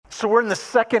So we're in the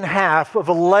second half of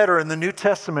a letter in the New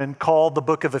Testament called the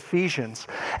book of Ephesians.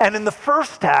 And in the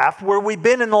first half, where we've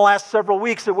been in the last several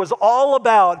weeks, it was all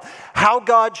about how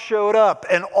God showed up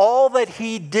and all that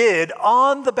he did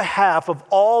on the behalf of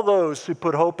all those who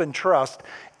put hope and trust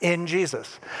in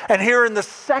Jesus. And here in the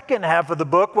second half of the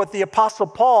book, what the Apostle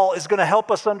Paul is going to help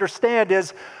us understand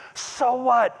is, so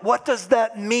what? What does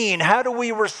that mean? How do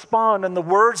we respond? And the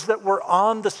words that were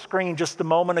on the screen just a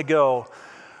moment ago,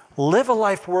 live a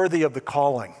life worthy of the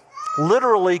calling,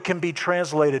 literally can be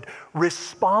translated,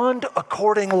 respond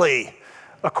accordingly.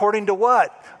 According to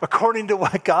what? According to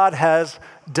what God has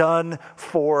done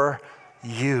for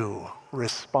you.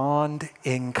 Respond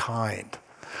in kind.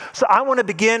 So I want to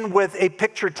begin with a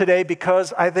picture today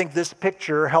because I think this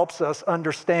picture helps us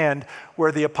understand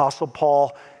where the Apostle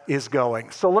Paul is going.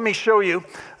 So let me show you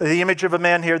the image of a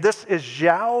man here. This is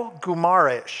João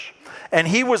Guimarães, and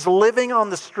he was living on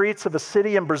the streets of a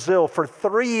city in Brazil for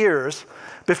 3 years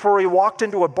before he walked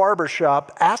into a barber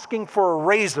shop asking for a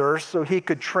razor so he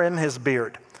could trim his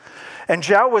beard. And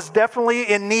João was definitely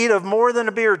in need of more than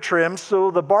a beard trim,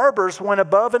 so the barbers went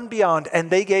above and beyond, and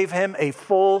they gave him a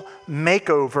full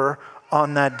makeover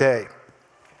on that day.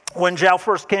 When João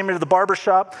first came into the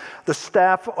barbershop, the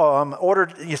staff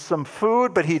ordered some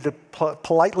food, but he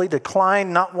politely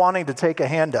declined, not wanting to take a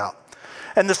handout.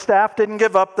 And the staff didn't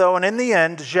give up, though, and in the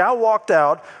end, João walked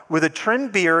out with a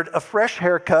trimmed beard, a fresh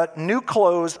haircut, new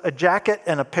clothes, a jacket,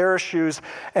 and a pair of shoes.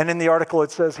 And in the article,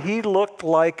 it says he looked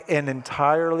like an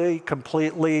entirely,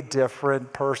 completely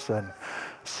different person.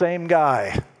 Same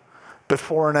guy,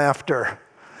 before and after.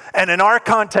 And in our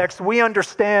context, we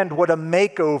understand what a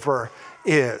makeover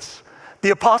is.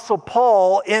 The Apostle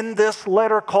Paul, in this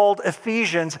letter called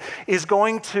Ephesians, is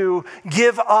going to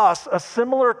give us a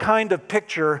similar kind of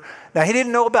picture. Now, he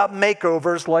didn't know about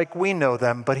makeovers like we know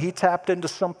them, but he tapped into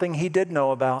something he did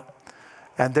know about.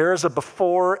 And there is a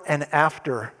before and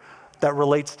after that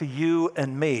relates to you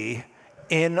and me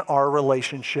in our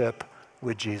relationship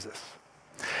with Jesus.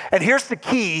 And here's the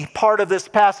key part of this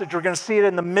passage. We're going to see it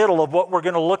in the middle of what we're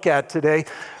going to look at today.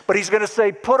 But he's going to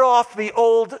say, put off the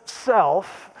old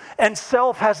self. And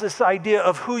self has this idea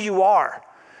of who you are.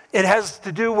 It has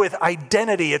to do with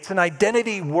identity. It's an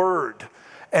identity word.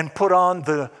 And put on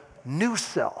the new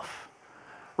self.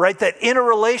 Right? That in a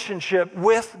relationship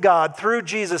with God through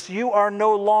Jesus, you are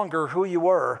no longer who you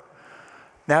were.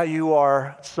 Now you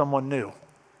are someone new.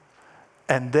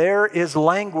 And there is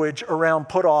language around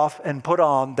put off and put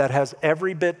on that has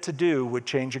every bit to do with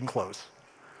changing clothes.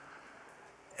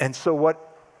 And so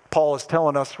what Paul is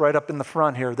telling us right up in the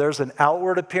front here, there's an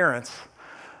outward appearance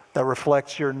that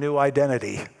reflects your new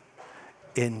identity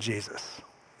in Jesus.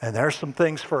 And there's some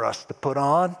things for us to put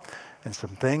on and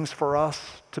some things for us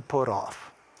to put off.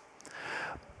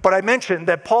 But I mentioned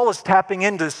that Paul is tapping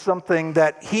into something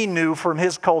that he knew from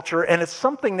his culture, and it's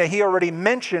something that he already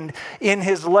mentioned in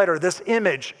his letter, this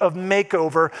image of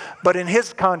makeover, but in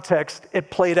his context,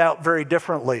 it played out very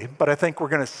differently, but I think we're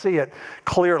going to see it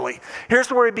clearly.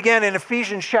 Here's where he began in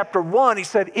Ephesians chapter 1. He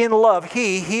said, in love,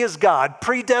 he is God,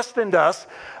 predestined us,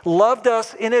 loved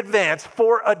us in advance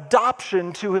for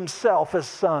adoption to himself as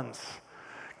sons.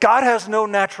 God has no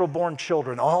natural born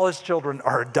children. All his children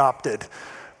are adopted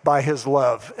by his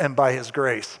love and by his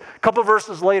grace. A couple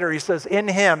verses later, he says, in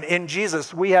him, in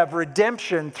Jesus, we have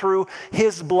redemption through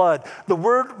his blood. The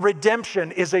word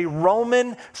redemption is a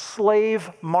Roman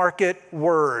slave market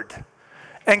word.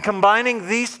 And combining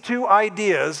these two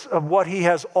ideas of what he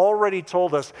has already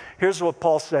told us, here's what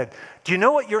Paul said. Do you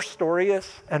know what your story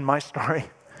is and my story?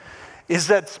 Is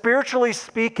that spiritually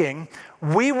speaking,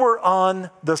 we were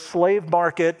on the slave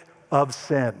market of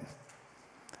sin.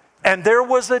 And there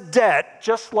was a debt,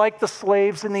 just like the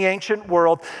slaves in the ancient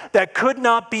world, that could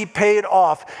not be paid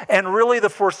off. And really the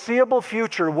foreseeable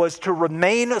future was to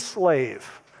remain a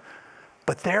slave.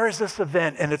 But there is this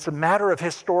event, and it's a matter of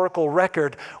historical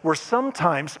record, where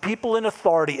sometimes people in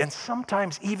authority, and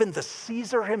sometimes even the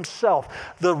Caesar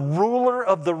himself, the ruler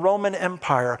of the Roman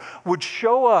Empire, would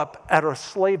show up at a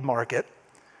slave market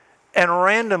and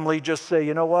randomly just say,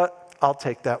 you know what, I'll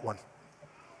take that one.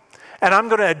 And I'm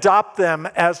going to adopt them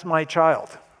as my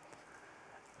child.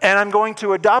 And I'm going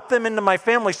to adopt them into my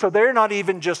family so they're not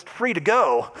even just free to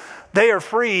go. They are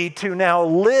free to now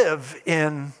live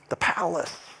in the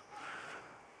palace.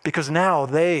 Because now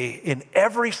they, in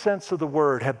every sense of the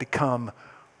word, have become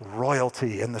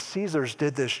royalty. And the Caesars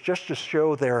did this just to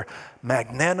show their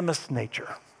magnanimous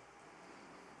nature.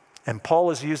 And Paul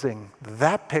is using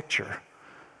that picture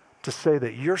to say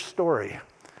that your story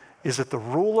is that the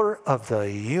ruler of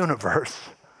the universe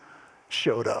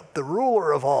showed up, the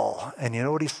ruler of all. And you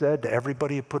know what he said to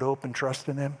everybody who put hope and trust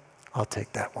in him? I'll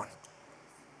take that one.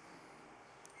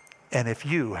 And if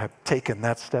you have taken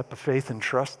that step of faith and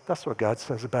trust, that's what God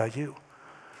says about you.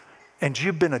 And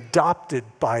you've been adopted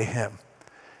by him.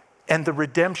 And the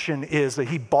redemption is that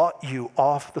he bought you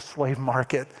off the slave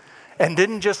market and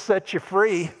didn't just set you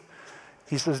free.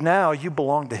 He says, now you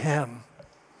belong to him.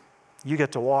 You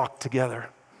get to walk together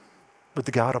with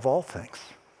the God of all things.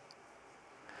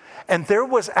 And there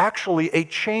was actually a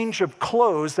change of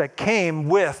clothes that came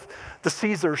with the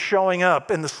Caesars showing up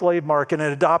in the slave market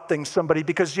and adopting somebody.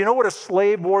 Because you know what a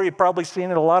slave wore? You've probably seen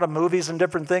it in a lot of movies and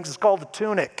different things. It's called a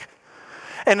tunic.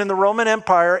 And in the Roman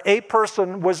Empire, a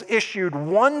person was issued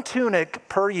one tunic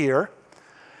per year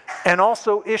and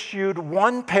also issued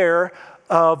one pair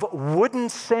of wooden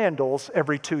sandals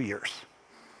every 2 years.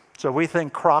 So we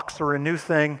think Crocs are a new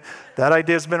thing. That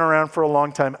idea's been around for a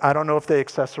long time. I don't know if they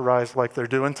accessorize like they're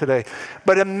doing today.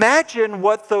 But imagine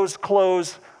what those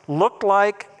clothes looked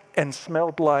like and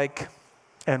smelled like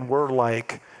and were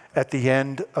like at the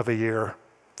end of a year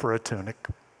for a tunic.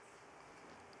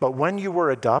 But when you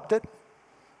were adopted,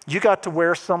 you got to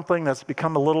wear something that's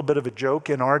become a little bit of a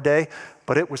joke in our day,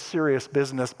 but it was serious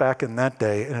business back in that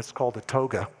day, and it's called a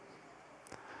toga.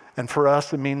 And for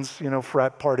us, it means,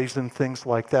 frat parties and things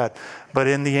like that. But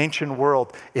in the ancient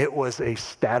world, it was a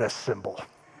status symbol.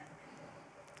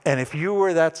 And if you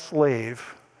were that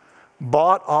slave,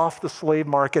 bought off the slave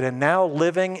market and now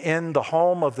living in the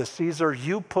home of the Caesar,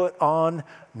 you put on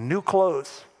new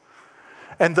clothes.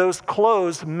 And those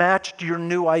clothes matched your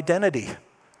new identity.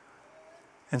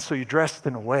 And so you dressed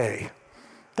in a way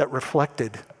that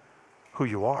reflected who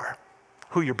you are,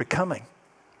 who you're becoming,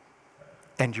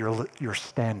 and you're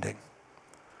standing.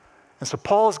 And so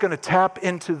Paul is going to tap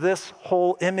into this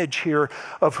whole image here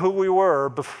of who we were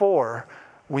before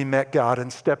we met God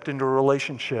and stepped into a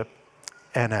relationship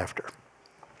and after.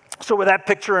 So with that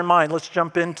picture in mind, let's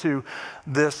jump into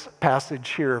this passage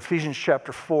here, Ephesians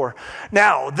chapter 4.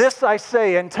 Now, this I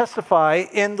say and testify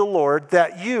in the Lord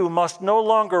that you must no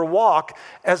longer walk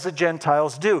as the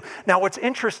Gentiles do. Now, what's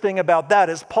interesting about that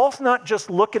is Paul's not just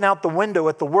looking out the window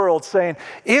at the world saying,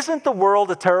 isn't the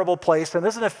world a terrible place and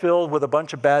isn't it filled with a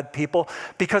bunch of bad people?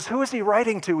 Because who is he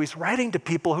writing to? He's writing to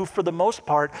people who, for the most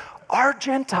part, are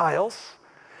Gentiles.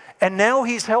 And now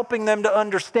he's helping them to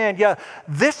understand,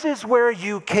 this is where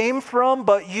you came from,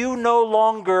 but you no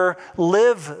longer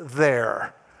live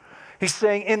there. He's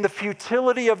saying in the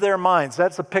futility of their minds,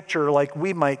 that's a picture like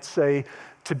we might say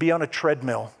to be on a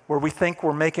treadmill where we think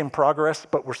we're making progress,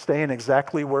 but we're staying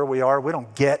exactly where we are. We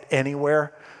don't get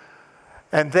anywhere.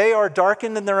 And they are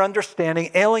darkened in their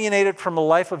understanding, alienated from the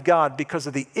life of God because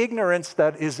of the ignorance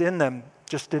that is in them,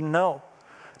 just didn't know.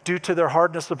 Due to their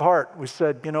hardness of heart, we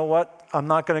said, you know what? I'm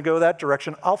not going to go that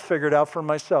direction. I'll figure it out for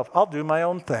myself. I'll do my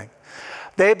own thing.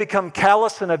 They have become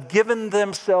callous and have given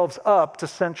themselves up to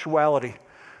sensuality.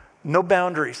 No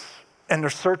boundaries. And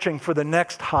they're searching for the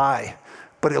next high,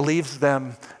 but it leaves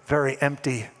them very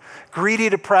empty. Greedy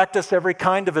to practice every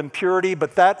kind of impurity,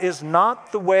 but that is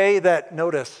not the way that,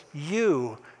 notice,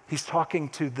 he's talking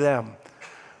to them,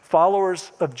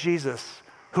 followers of Jesus,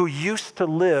 who used to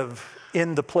live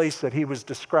in the place that he was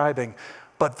describing.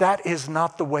 But that is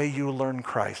not the way you learn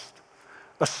Christ.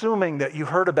 Assuming that you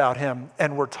heard about him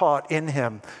and were taught in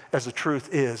him as the truth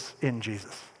is in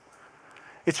Jesus.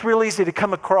 It's real easy to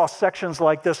come across sections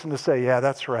like this and to say, yeah,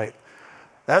 that's right.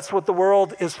 That's what the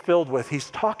world is filled with. He's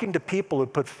talking to people who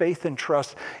put faith and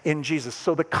trust in Jesus.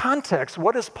 So the context,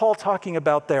 what is Paul talking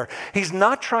about there? He's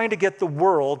not trying to get the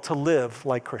world to live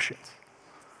like Christians.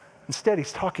 Instead,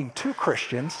 he's talking to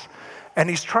Christians, and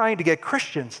he's trying to get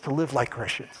Christians to live like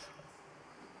Christians.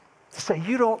 To say,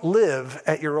 you don't live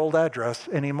at your old address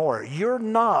anymore. You're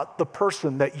not the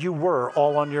person that you were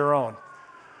all on your own.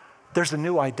 There's a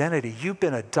new identity. You've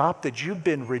been adopted. You've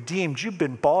been redeemed. You've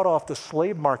been bought off the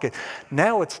slave market.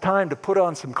 Now it's time to put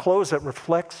on some clothes that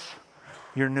reflects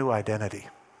your new identity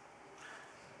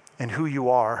and who you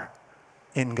are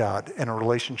in God in a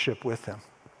relationship with him.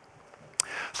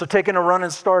 So taking a run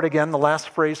and start again, the last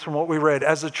phrase from what we read.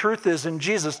 As the truth is in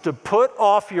Jesus, to put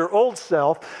off your old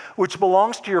self, which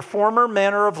belongs to your former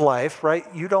manner of life, right?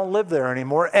 You don't live there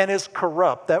anymore, and is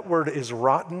corrupt. That word is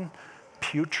rotten,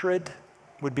 putrid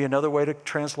would be another way to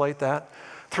translate that.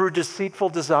 Through deceitful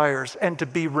desires, and to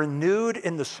be renewed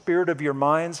in the spirit of your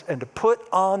minds, and to put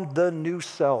on the new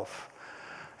self.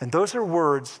 And those are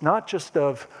words not just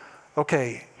of,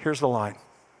 okay, here's a line,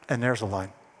 and there's a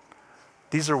line.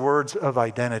 These are words of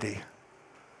identity.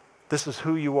 This is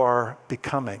who you are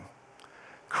becoming.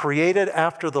 Created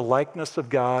after the likeness of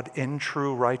God in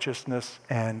true righteousness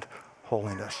and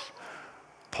holiness.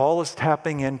 Paul is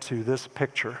tapping into this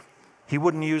picture. He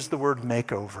wouldn't use the word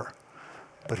makeover,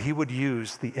 but he would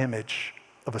use the image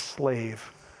of a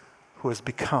slave who has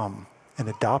become an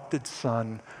adopted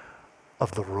son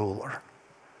of the ruler.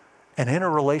 And in a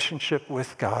relationship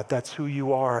with God, that's who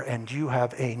you are, and you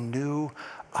have a new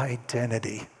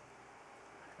identity.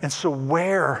 And so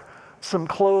wear some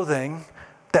clothing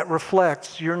that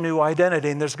reflects your new identity.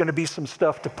 And there's going to be some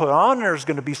stuff to put on, there's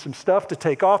going to be some stuff to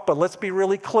take off, but let's be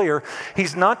really clear.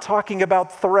 He's not talking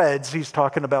about threads, he's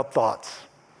talking about thoughts.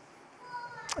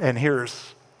 And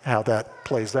here's how that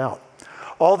plays out.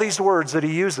 All these words that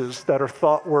he uses that are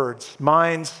thought words,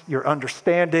 minds, your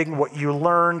understanding, what you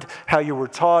learned, how you were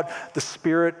taught, the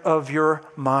spirit of your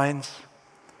minds.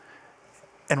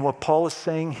 And what Paul is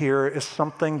saying here is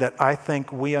something that I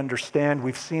think we understand.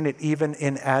 We've seen it even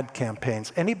in ad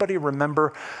campaigns. Anybody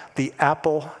remember the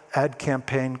Apple ad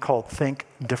campaign called Think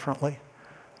Differently?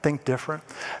 Think Different.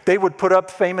 They would put up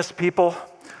famous people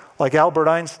like Albert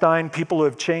Einstein, people who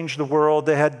have changed the world.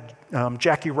 They had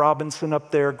Jackie Robinson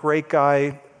up there, great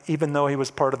guy, even though he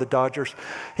was part of the Dodgers.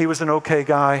 He was an okay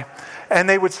guy. And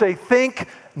they would say, think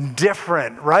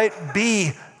different, right?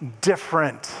 Be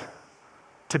different.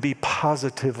 To be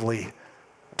positively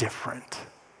different.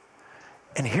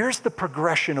 And here's the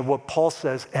progression of what Paul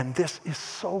says, and this is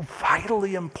so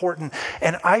vitally important.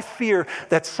 And I fear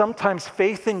that sometimes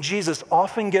faith in Jesus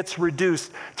often gets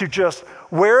reduced to just,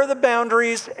 where are the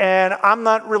boundaries? And I'm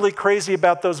not really crazy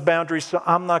about those boundaries, so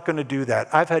I'm not going to do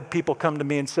that. I've had people come to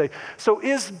me and say, so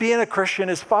is being a Christian,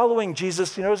 is following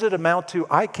Jesus, does it amount to,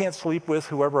 I can't sleep with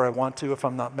whoever I want to if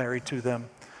I'm not married to them?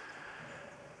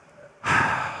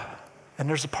 And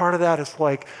there's a part of that, it's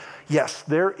like, yes,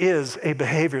 there is a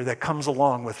behavior that comes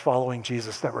along with following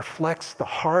Jesus that reflects the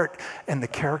heart and the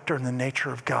character and the nature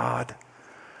of God.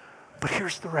 But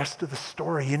here's the rest of the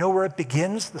story. You know where it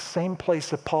begins? The same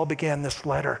place that Paul began this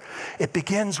letter. It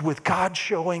begins with God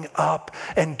showing up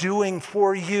and doing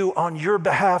for you on your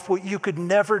behalf what you could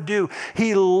never do.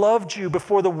 He loved you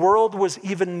before the world was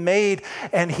even made,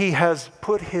 and he has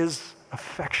put his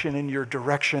affection in your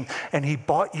direction, and he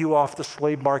bought you off the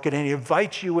slave market, and he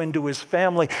invites you into his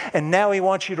family, and now he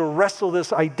wants you to wrestle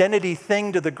this identity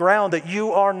thing to the ground, that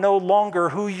you are no longer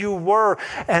who you were,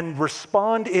 and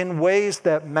respond in ways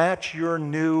that match your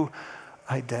new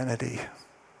identity.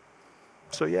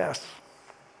 So yes,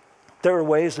 there are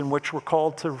ways in which we're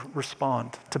called to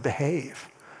respond, to behave,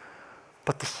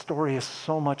 but the story is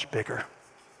so much bigger.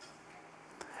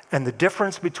 And the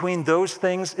difference between those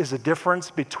things is a difference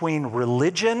between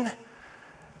religion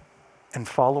and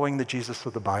following the Jesus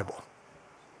of the Bible.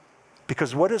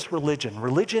 Because what is religion?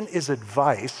 Religion is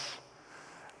advice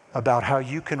about how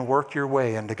you can work your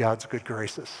way into God's good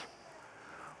graces.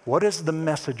 What is the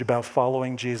message about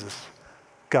following Jesus?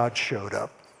 God showed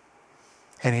up,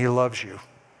 and he loves you,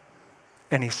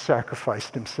 and he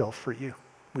sacrificed himself for you.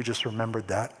 We just remembered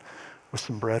that with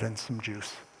some bread and some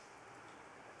juice.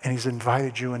 And he's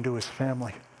invited you into his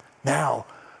family. Now,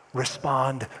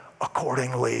 respond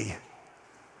accordingly.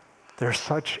 There's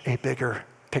such a bigger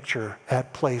picture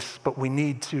at place, but we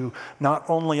need to not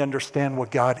only understand what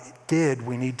God did,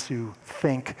 we need to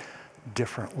think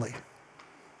differently.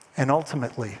 And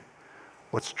ultimately,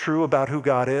 what's true about who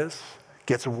God is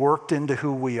gets worked into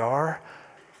who we are,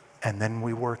 and then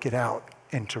we work it out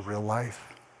into real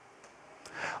life.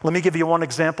 Let me give you one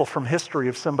example from history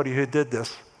of somebody who did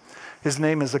this. His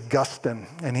name is Augustine,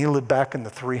 and he lived back in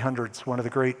the 300s, one of the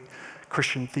great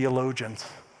Christian theologians.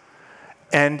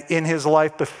 And in his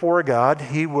life before God,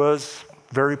 he was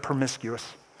very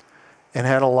promiscuous and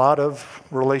had a lot of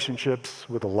relationships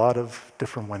with a lot of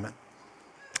different women.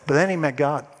 But then he met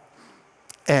God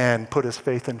and put his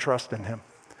faith and trust in him.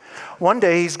 One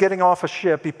day, he's getting off a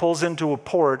ship. He pulls into a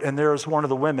port, and there's one of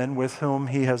the women with whom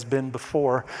he has been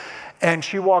before. And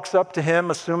she walks up to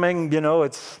him, assuming,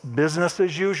 it's business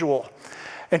as usual.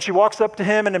 And she walks up to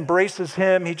him and embraces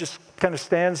him. He just kind of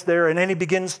stands there, and then he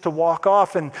begins to walk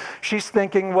off. And she's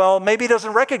thinking, well, maybe he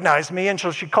doesn't recognize me. And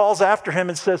so she calls after him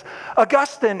and says,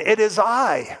 Augustine, it is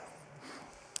I.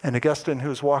 And Augustine,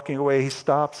 who's walking away, he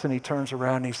stops and he turns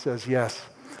around and he says, yes,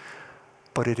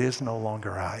 but it is no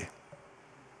longer I.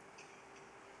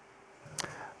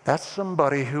 That's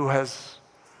somebody who has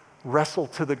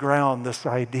wrestled to the ground this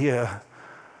idea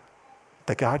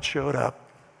that God showed up.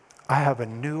 I have a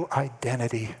new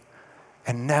identity,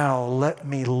 and now let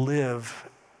me live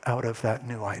out of that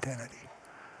new identity.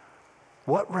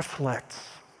 What reflects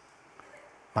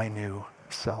my new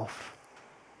self?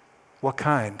 What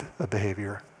kind of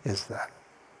behavior is that?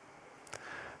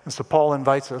 And so Paul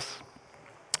invites us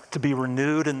to be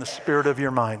renewed in the spirit of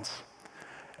your minds.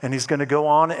 And he's going to go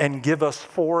on and give us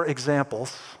 4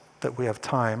 examples that we have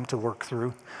time to work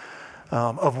through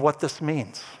of what this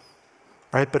means,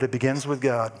 right? But it begins with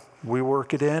God. We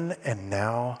work it in, and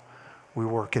now we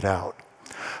work it out.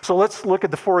 So let's look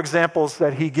at the 4 examples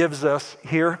that he gives us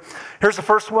here. Here's the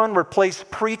first one: replace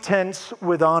pretense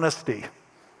with honesty,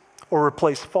 or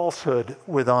replace falsehood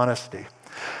with honesty.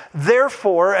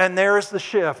 Therefore, and there's the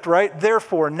shift, right?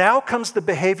 Therefore, now comes the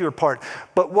behavior part.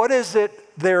 But what is it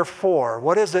therefore?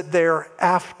 What is it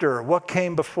thereafter? What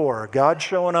came before? God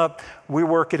showing up, we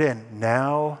work it in.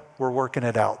 Now we're working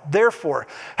it out. Therefore,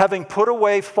 having put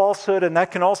away falsehood, and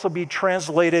that can also be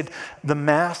translated the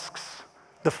masks,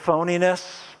 the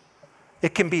phoniness.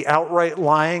 It can be outright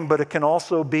lying, but it can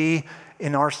also be,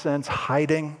 in our sense,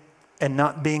 hiding and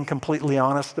not being completely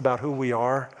honest about who we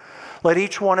are. Let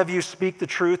each one of you speak the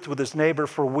truth with his neighbor,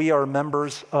 for we are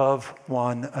members of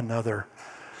one another.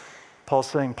 Paul's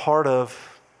saying part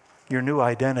of your new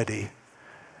identity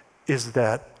is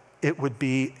that it would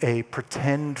be a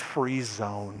pretend-free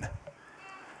zone,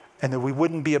 and that we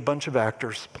wouldn't be a bunch of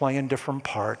actors playing different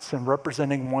parts and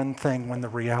representing one thing when the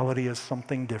reality is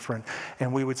something different,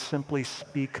 and we would simply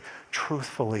speak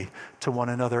truthfully to one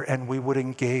another, and we would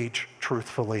engage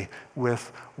truthfully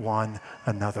with one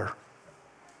another.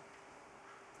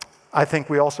 I think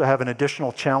we also have an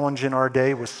additional challenge in our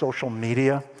day with social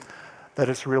media, that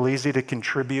it's real easy to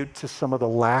contribute to some of the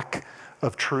lack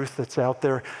of truth that's out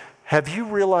there. Have you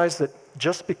realized that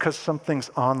just because something's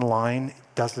online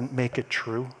doesn't make it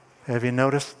true? Have you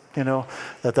noticed,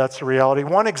 that that's a reality?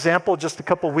 One example, just a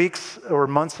couple weeks or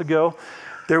months ago,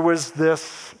 there was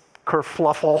this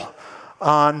kerfluffle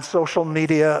on social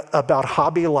media about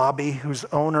Hobby Lobby, whose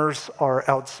owners are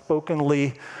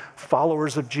outspokenly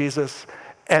followers of Jesus.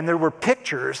 And there were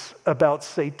pictures about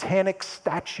satanic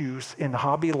statues in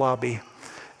Hobby Lobby.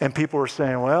 And people were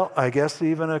saying, well, I guess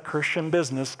even a Christian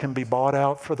business can be bought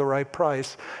out for the right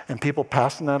price. And people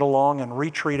passing that along and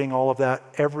retweeting all of that.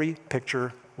 Every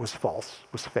picture was false,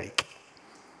 was fake,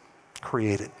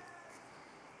 created.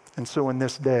 And so in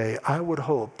this day, I would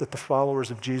hope that the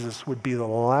followers of Jesus would be the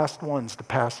last ones to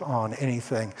pass on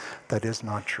anything that is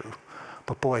not true.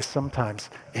 But boy, sometimes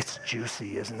it's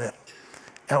juicy, isn't it?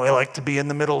 And we like to be in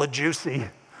the middle of juicy.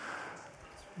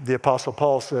 The Apostle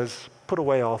Paul says, put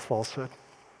away all falsehood.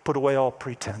 Put away all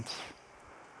pretense.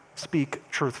 Speak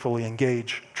truthfully,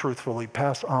 engage truthfully,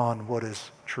 pass on what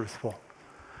is truthful.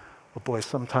 But boy,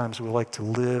 sometimes we like to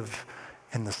live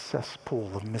in the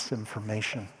cesspool of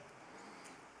misinformation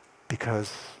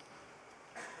because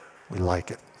we like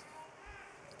it.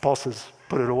 Paul says,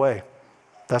 put it away.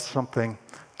 That's something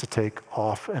to take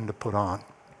off and to put on.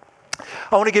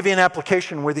 I want to give you an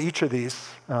application with each of these,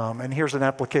 and here's an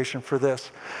application for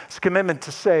this. It's a commitment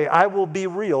to say, I will be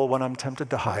real when I'm tempted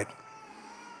to hide.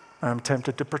 I'm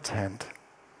tempted to pretend.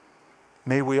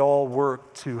 May we all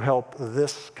work to help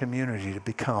this community to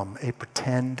become a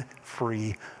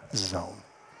pretend-free zone.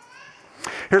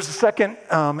 Here's the second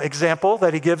example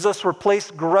that he gives us. Replace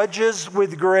grudges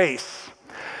with grace.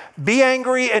 Be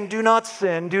angry and do not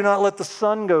sin. Do not let the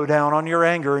sun go down on your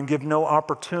anger and give no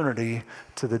opportunity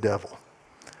to the devil.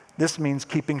 This means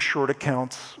keeping short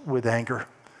accounts with anger,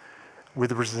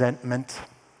 with resentment.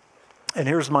 And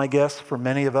here's my guess for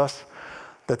many of us,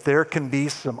 that there can be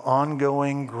some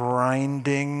ongoing,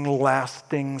 grinding,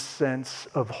 lasting sense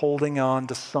of holding on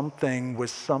to something with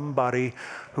somebody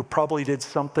who probably did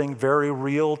something very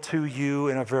real to you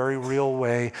in a very real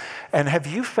way. And have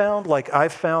you found, like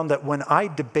I've found, that when I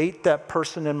debate that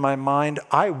person in my mind,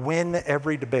 I win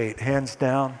every debate, hands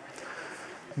down?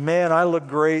 Man, I look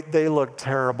great, they look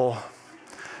terrible.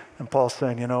 And Paul's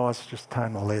saying, it's just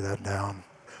time to lay that down.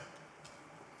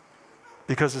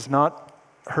 Because it's not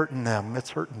hurting them, it's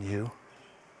hurting you.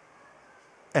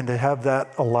 And to have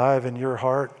that alive in your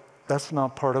heart, that's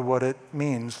not part of what it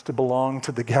means to belong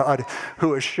to the God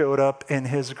who has showed up in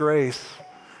his grace.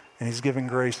 And he's giving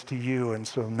grace to you, and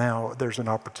so now there's an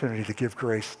opportunity to give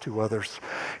grace to others.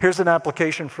 Here's an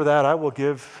application for that. I will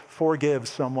forgive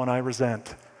someone I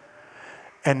resent.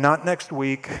 And not next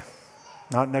week,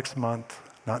 not next month,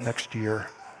 not next year.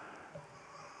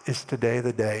 Is today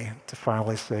the day to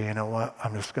finally say, you know what,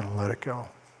 I'm just going to let it go.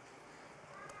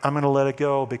 I'm going to let it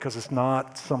go because it's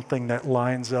not something that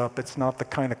lines up. It's not the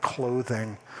kind of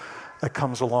clothing that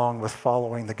comes along with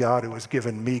following the God who has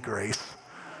given me grace.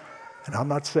 And I'm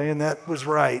not saying that was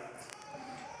right,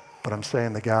 but I'm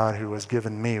saying the God who has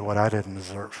given me what I didn't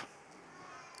deserve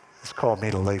has called me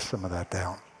to lay some of that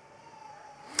down.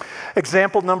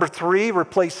 Example number 3,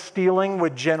 replace stealing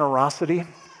with generosity.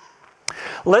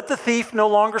 Let the thief no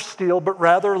longer steal, but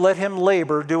rather let him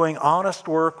labor, doing honest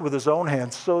work with his own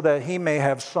hands, so that he may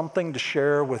have something to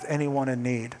share with anyone in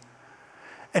need.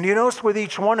 And you notice with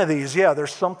each one of these,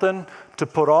 there's something to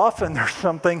put off and there's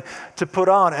something to put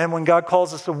on. And when God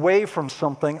calls us away from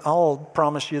something, I'll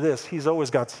promise you this, he's always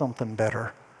got something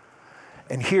better.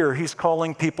 And here he's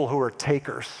calling people who are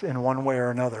takers in one way or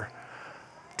another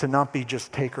to not be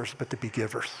just takers, but to be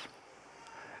givers.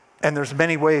 And there's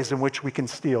many ways in which we can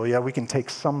steal. Yeah, we can take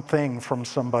something from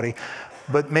somebody,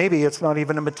 but maybe it's not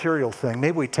even a material thing.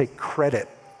 Maybe we take credit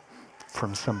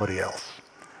from somebody else,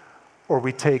 or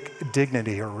we take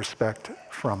dignity or respect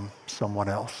from someone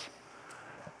else.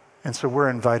 And so we're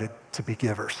invited to be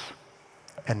givers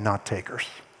and not takers.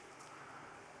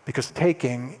 Because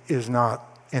taking is not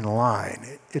in line.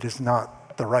 It is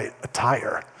not the right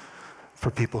attire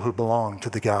for people who belong to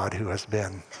the God who has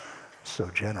been so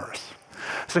generous.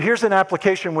 So here's an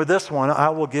application with this one. I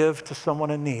will give to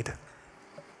someone in need.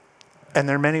 And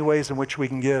there are many ways in which we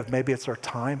can give. Maybe it's our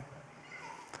time.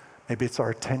 Maybe it's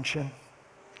our attention.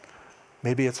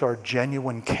 Maybe it's our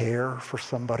genuine care for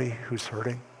somebody who's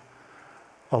hurting.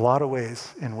 A lot of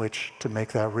ways in which to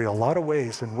make that real. A lot of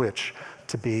ways in which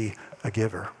to be a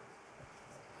giver.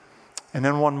 And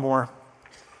then one more.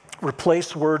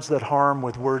 Replace words that harm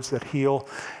with words that heal.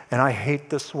 And I hate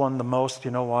this one the most.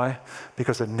 You know why?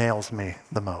 Because it nails me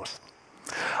the most.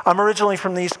 I'm originally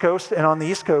from the East Coast, and on the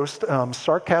East Coast,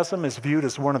 sarcasm is viewed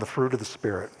as one of the fruit of the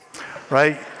Spirit,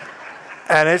 right?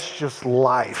 And it's just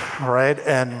life, right?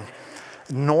 And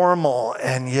normal,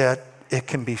 and yet it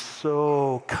can be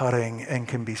so cutting and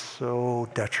can be so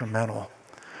detrimental.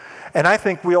 And I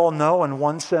think we all know, in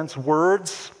one sense,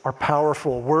 words are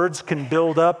powerful. Words can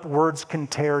build up, words can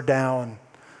tear down.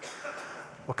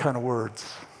 What kind of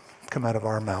words come out of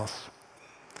our mouths?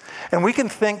 And we can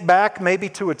think back maybe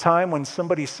to a time when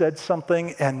somebody said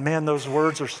something, and man, those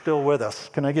words are still with us.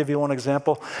 Can I give you one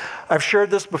example? I've shared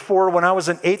this before. When I was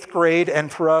in 8th grade, and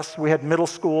for us, we had middle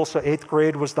school, so 8th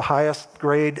grade was the highest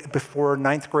grade before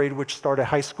 9th grade, which started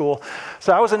high school.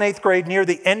 So I was in 8th grade near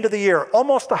the end of the year,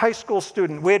 almost a high school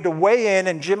student. We had to weigh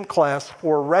in gym class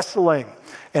for wrestling,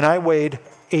 and I weighed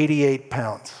 88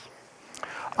 pounds.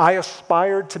 I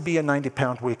aspired to be a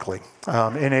 90-pound weekly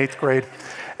in 8th grade.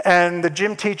 And the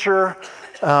gym teacher,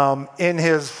 in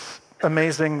his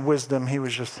amazing wisdom, he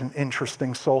was just an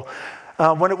interesting soul.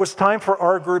 When it was time for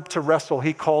our group to wrestle,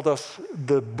 he called us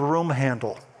the broom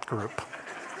handle group.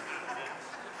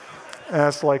 And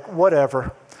it's like,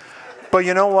 whatever. But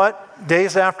you know what?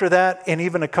 Days after that, and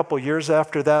even a couple years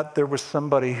after that, there was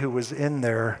somebody who was in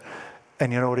there,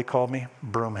 and you know what he called me?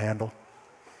 Broom handle.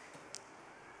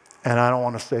 And I don't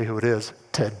want to say who it is,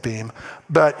 Ted Beam,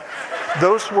 but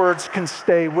those words can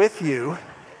stay with you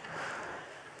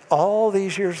all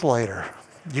these years later.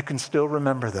 You can still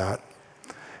remember that.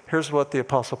 Here's what the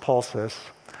Apostle Paul says.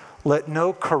 Let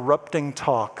no corrupting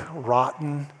talk,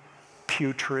 rotten,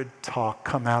 putrid talk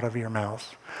come out of your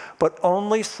mouths, but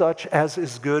only such as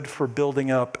is good for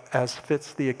building up, as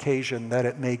fits the occasion, that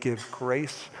it may give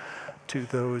grace to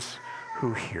those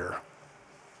who hear.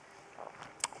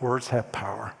 Words have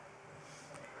power.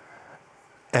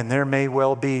 And there may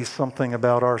well be something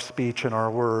about our speech and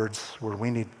our words where we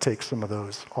need to take some of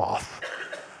those off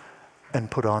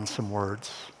and put on some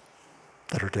words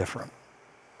that are different,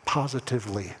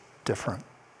 positively different,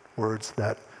 words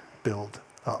that build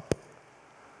up.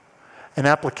 An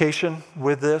application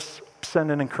with this, send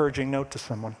an encouraging note to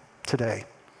someone today.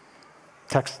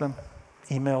 Text them,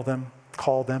 email them,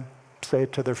 call them, say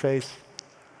it to their face.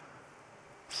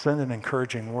 Send an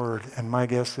encouraging word, and my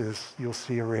guess is you'll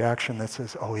see a reaction that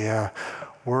says, oh yeah,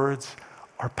 words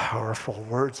are powerful,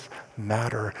 words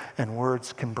matter, and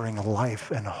words can bring life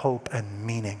and hope and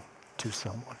meaning to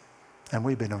someone. And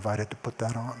we've been invited to put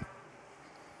that on.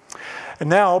 And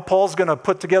now Paul's going to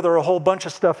put together a whole bunch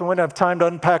of stuff, and we don't have time to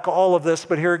unpack all of this,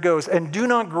 but here it goes. And do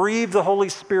not grieve the Holy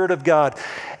Spirit of God.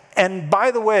 And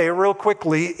by the way, real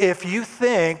quickly, if you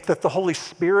think that the Holy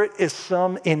Spirit is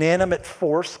some inanimate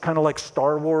force, kind of like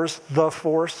Star Wars, the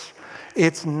Force,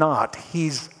 it's not.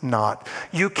 He's not.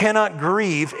 You cannot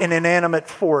grieve an inanimate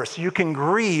force. You can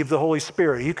grieve the Holy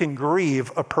Spirit. You can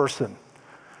grieve a person.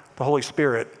 The Holy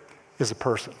Spirit is a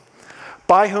person.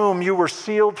 By whom you were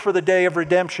sealed for the day of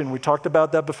redemption. We talked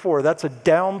about that before. That's a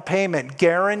down payment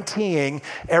guaranteeing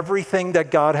everything that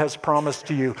God has promised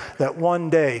to you, that one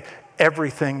day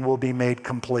everything will be made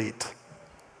complete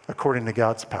according to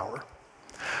God's power.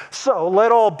 So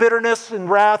let all bitterness and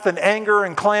wrath and anger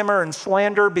and clamor and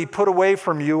slander be put away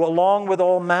from you, along with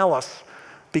all malice.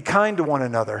 Be kind to one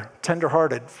another,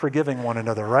 tenderhearted, forgiving one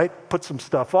another, right? Put some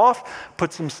stuff off,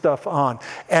 put some stuff on.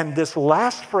 And this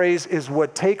last phrase is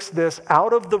what takes this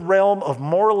out of the realm of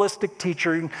moralistic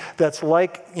teaching that's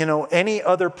like, any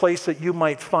other place that you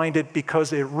might find it,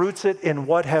 because it roots it in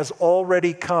what has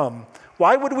already come.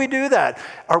 Why would we do that?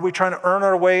 Are we trying to earn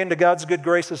our way into God's good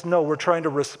graces? No, we're trying to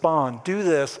respond. Do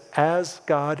this as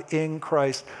God in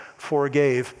Christ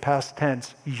forgave, past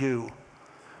tense, you.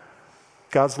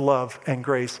 God's love and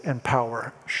grace and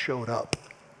power showed up.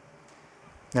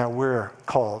 Now we're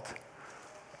called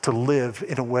to live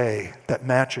in a way that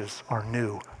matches our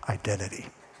new identity.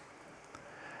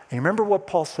 And you remember what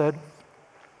Paul said?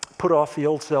 Put off the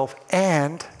old self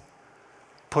and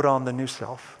put on the new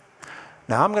self.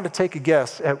 Now I'm going to take a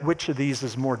guess at which of these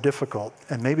is more difficult,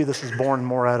 and maybe this is born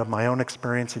more out of my own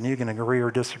experience, and you can agree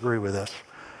or disagree with this.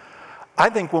 I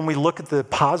think when we look at the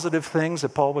positive things that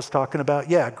Paul was talking about,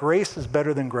 yeah, grace is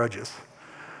better than grudges.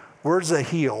 Words that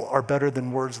heal are better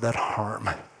than words that harm.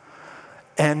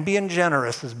 And being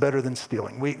generous is better than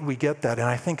stealing. We get that, and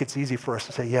I think it's easy for us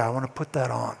to say, yeah, I want to put that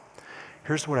on.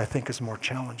 Here's what I think is more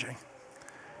challenging,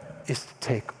 is to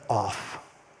take off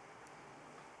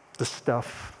the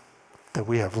stuff that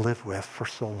we have lived with for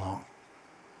so long.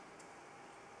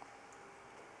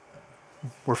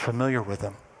 We're familiar with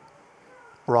them.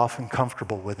 We're often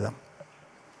comfortable with them.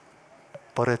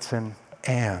 But it's an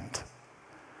and.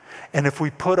 And if we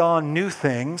put on new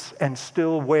things and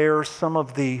still wear some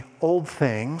of the old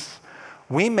things,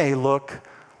 we may look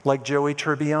like Joey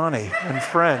Tribbiani and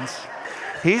Friends.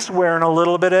 He's wearing a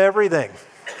little bit of everything.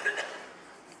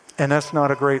 And that's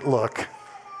not a great look.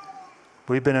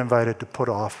 We've been invited to put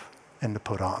off and to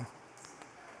put on.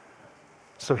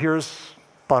 So here's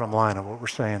bottom line of what we're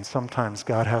saying. Sometimes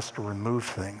God has to remove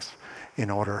things in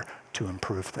order to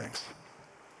improve things.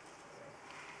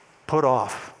 Put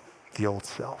off the old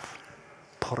self.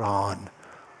 Put on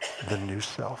the new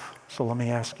self. So let me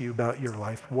ask you about your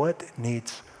life. What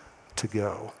needs to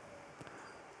go?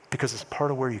 Because it's part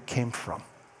of where you came from.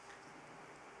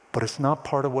 But it's not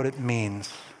part of what it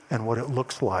means and what it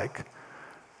looks like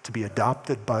to be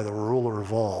adopted by the ruler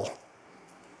of all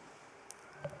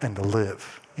and to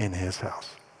live in his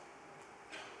house.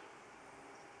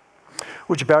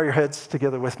 Would you bow your heads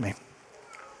together with me?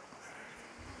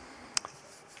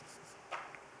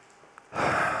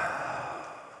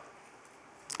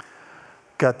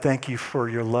 God, thank you for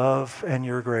your love and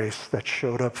your grace that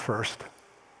showed up first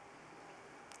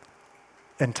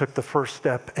and took the first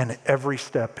step and every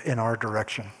step in our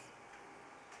direction,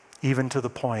 even to the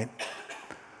point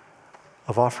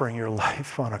of offering your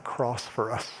life on a cross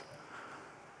for us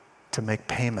to make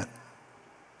payment.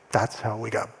 That's how we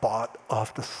got bought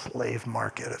off the slave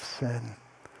market of sin,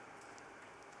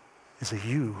 is that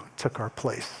you took our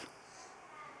place.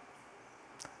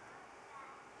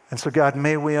 And so God,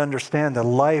 may we understand that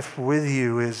life with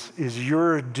you is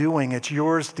your doing, it's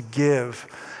yours to give,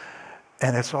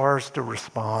 and it's ours to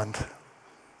respond,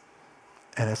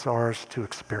 and it's ours to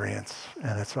experience,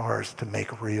 and it's ours to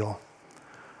make real.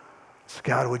 So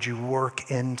God, would you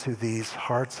work into these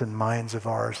hearts and minds of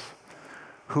ours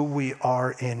who we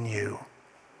are in you,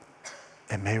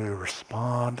 and may we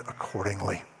respond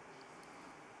accordingly,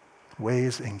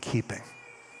 ways in keeping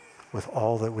with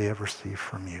all that we have received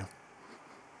from you.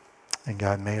 And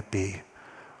God, may it be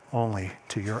only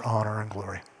to your honor and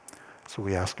glory. So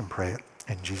we ask and pray it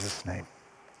in Jesus' name.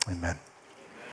 Amen.